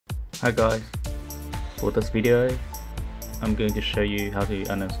Hi guys, for this video I'm going to show you how to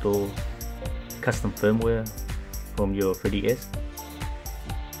uninstall custom firmware from your 3DS.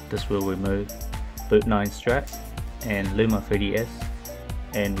 This will remove boot9 strap and Luma3DS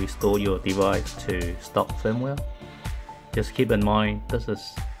and restore your device to stock firmware. Just keep in mind this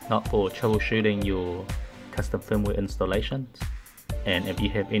is not for troubleshooting your custom firmware installations, and if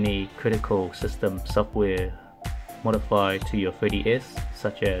you have any critical system software modified to your 3DS,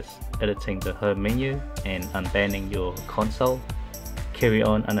 such as editing the home menu and unbanning your console, carry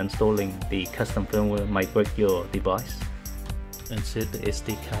on uninstalling the custom firmware might break your device. Insert the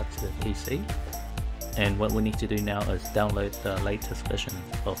SD card to the PC, and what we need to do now is download the latest version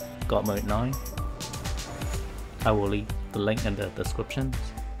of God Mode 9. I will leave the link in the description,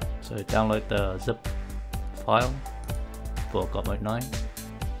 so download the zip file for God Mode 9.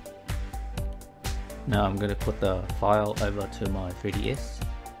 Now I'm going to put the file over to my 3DS,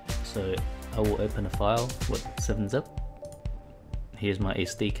 so I will open a file with 7-zip. Here's my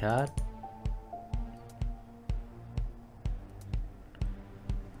SD card.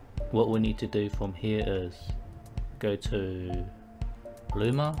 What we need to do from here is go to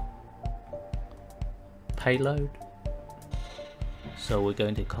Luma, payload. So we're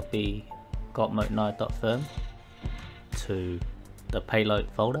going to copy godmode9.firm to the payload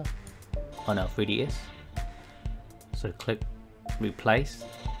folder on our 3DS. So click replace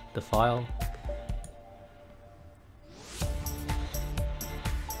the file.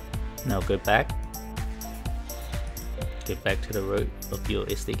 Now get back to the root of your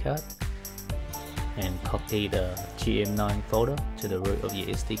SD card and copy the GM9 folder to the root of your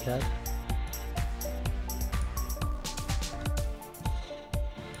SD card.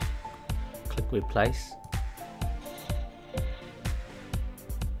 Click replace.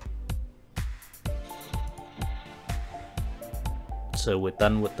 So we're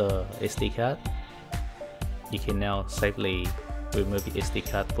done with the SD card. You can now safely remove your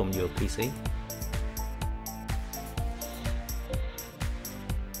SD card from your PC.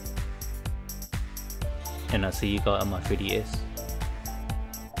 And I'll see you guys on my 3DS.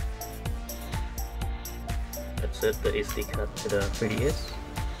 Insert the SD card to the 3DS.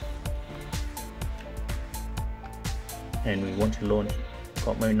 And we want to launch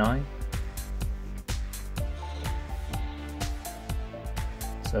God Mode 9.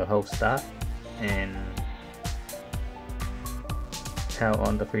 So hold start and power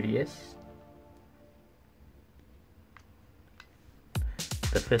on the 3DS.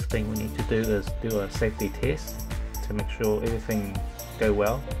 The first thing we need to do is do a safety test to make sure everything go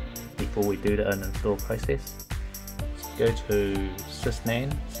well before we do the uninstall process. Go to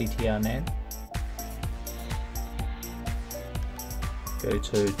sysnan, ctrnan, go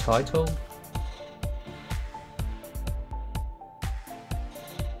to title,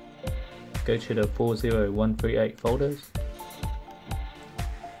 go to the 40138 folders.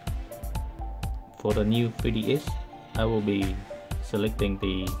 For the new 3DS, I will be selecting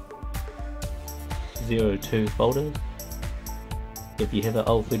the 02 folders. If you have an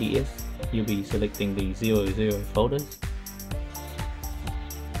old 3DS, you'll be selecting the 00 folders.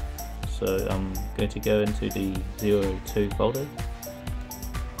 So I'm going to go into the 02 folder.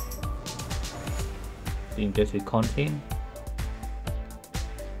 Then go to content.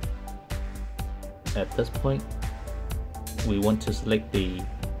 At this point, we want to select the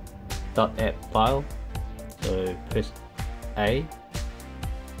 .app file, so press A,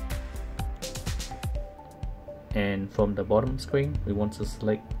 and from the bottom screen we want to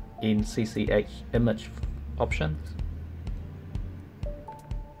select NCCH image options,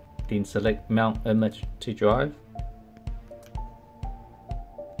 then select mount image to drive,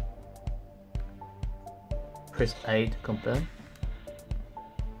 press A to confirm.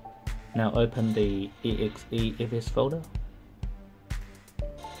 Now open the EXEFS folder.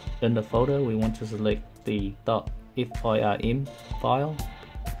 In the folder we want to select the .firm file.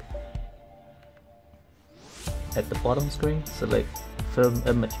 At the bottom screen, select firm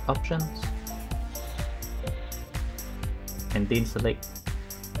image options and then select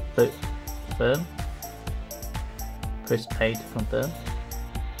boot firm. Press A to confirm,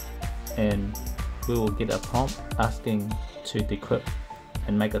 and we will get a prompt asking to decrypt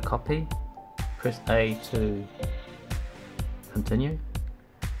and make a copy. Press A to continue.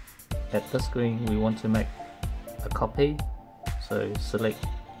 At this screen we want to make a copy, so select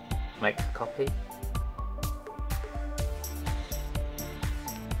make a copy.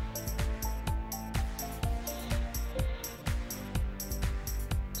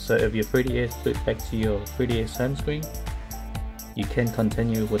 So if your 3DS boot back to your 3DS home screen, you can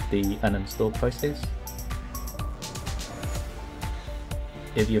continue with the uninstall process.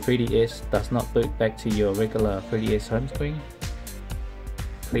 If your 3DS does not boot back to your regular 3DS home screen,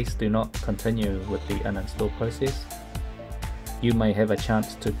 please do not continue with the uninstall process. You may have a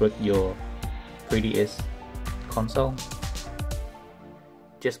chance to boot your 3DS console.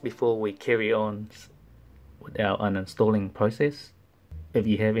 Just before we carry on with our uninstalling process, if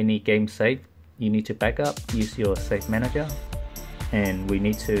you have any games saved, you need to back up, use your save manager, and we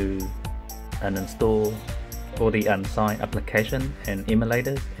need to uninstall all the unsigned application and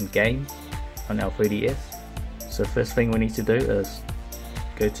emulators and games on our 3DS. So first thing we need to do is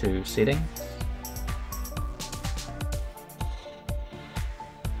go to settings,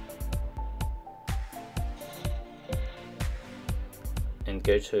 and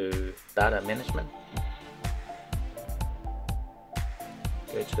go to data management,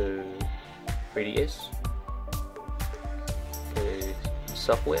 go to 3DS, go to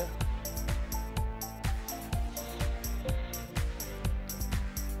software,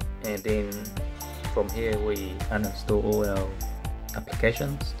 and then from here we uninstall all our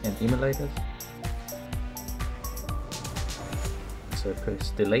applications and emulators. So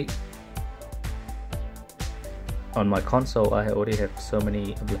press delete. On my console I already have so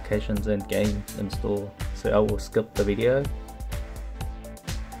many applications and games installed, so I will skip the video.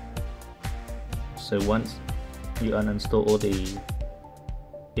 So once you uninstall all the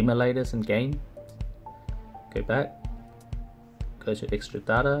emulators and games, go back, go to extra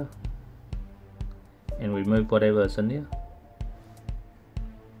data, and remove whatever is in there.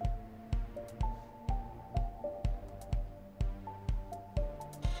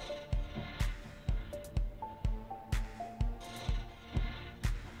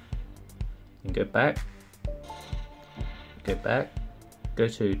 And go back, go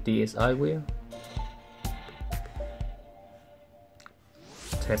to DSiWare,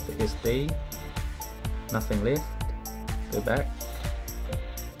 tap the SD, nothing left, go back,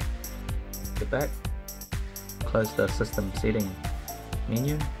 close the system setting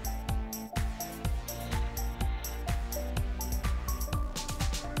menu,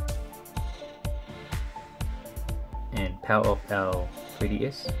 and power off our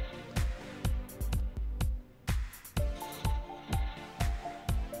 3DS.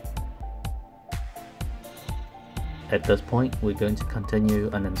 At this point, we're going to continue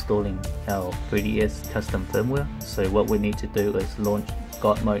uninstalling our 3DS custom firmware. So what we need to do is launch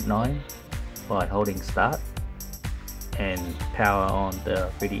God Mode 9 by holding start and power on the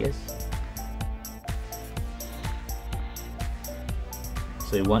 3DS.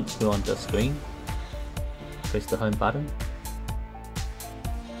 So once you're on the screen, press the home button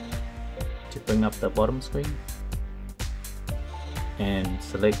to bring up the bottom screen and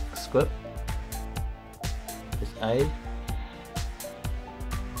select script. Press A,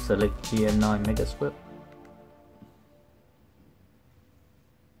 select GM9 Megascript,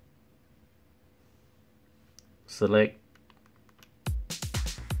 select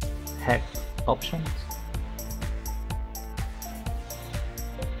hack options,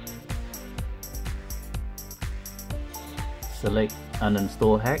 select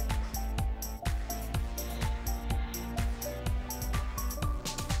uninstall hack,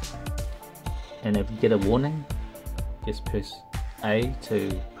 and if you get a warning, just press A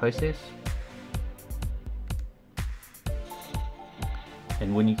to process,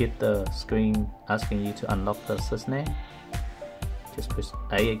 and when you get the screen asking you to unlock the sysname, just press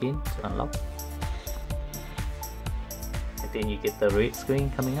A again to unlock, and then you get the red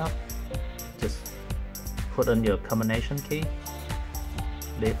screen coming up. Just put in your combination key,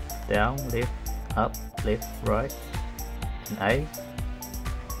 left, down, left, up, left, right, and A.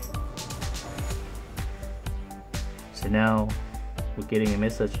 So now we're getting a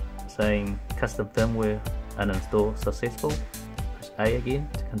message saying custom firmware uninstall successful. Press A again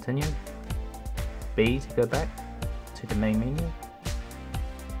to continue, B to go back to the main menu,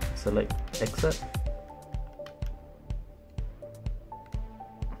 select exit.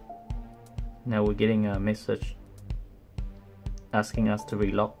 Now we're getting a message asking us to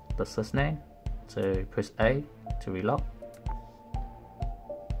relock the sysname, so press A to relock.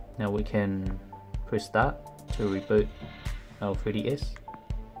 Now we can press start to reboot our 3DS.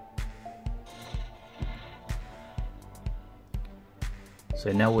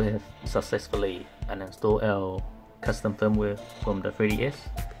 So now we have successfully uninstalled our custom firmware from the 3DS.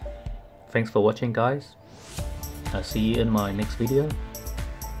 Thanks for watching, guys. I'll see you in my next video.